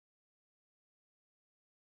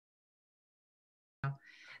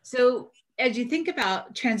So as you think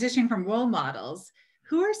about transitioning from role models,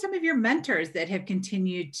 who are some of your mentors that have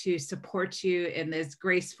continued to support you in this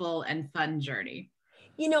graceful and fun journey?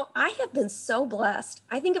 You know, I have been so blessed.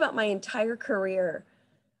 I think about my entire career,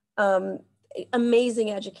 um,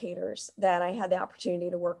 amazing educators that I had the opportunity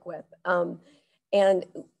to work with, and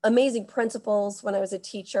amazing principals when I was a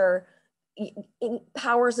teacher,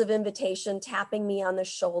 powers of invitation, tapping me on the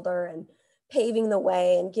shoulder and paving the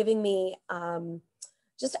way and giving me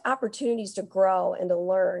just opportunities to grow and to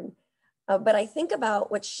learn. But I think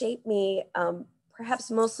about what shaped me,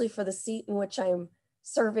 perhaps mostly for the seat in which I'm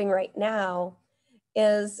serving right now,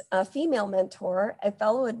 is a female mentor, a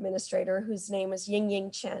fellow administrator whose name is Ying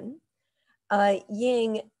Ying Chen.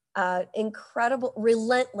 Ying, incredible,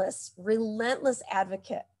 relentless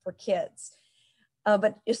advocate for kids.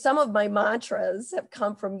 But some of my mantras have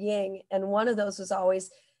come from Ying, and one of those was always,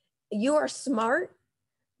 "You are smart,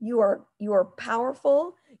 you are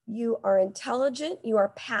powerful, you are intelligent, you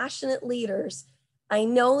are passionate leaders. I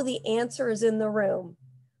know the answer is in the room.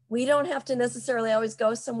 We don't have to necessarily always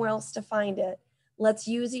go somewhere else to find it. Let's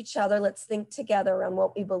use each other. Let's think together on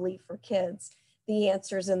what we believe for kids. The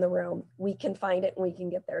answer's in the room. We can find it and we can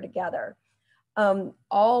get there together."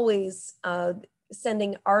 Always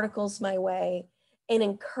sending articles my way and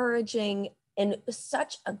encouraging, and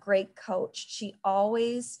such a great coach. She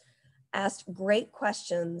always asked great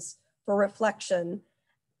questions for reflection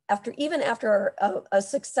even after a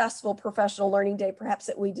successful professional learning day, perhaps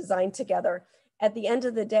that we designed together. At the end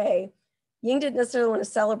of the day, Ying didn't necessarily want to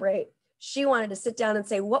celebrate. She wanted to sit down and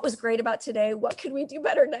say, what was great about today? What could we do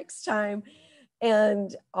better next time?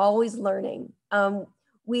 And always learning.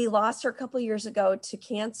 We lost her a couple of years ago to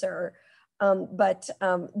cancer, but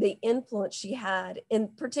the influence she had in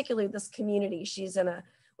particularly this community,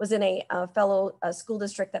 was in a fellow school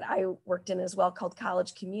district that I worked in as well, called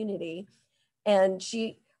College Community. And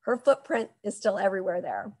her footprint is still everywhere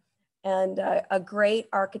there. And a great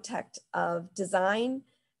architect of design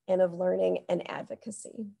and of learning and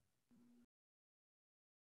advocacy.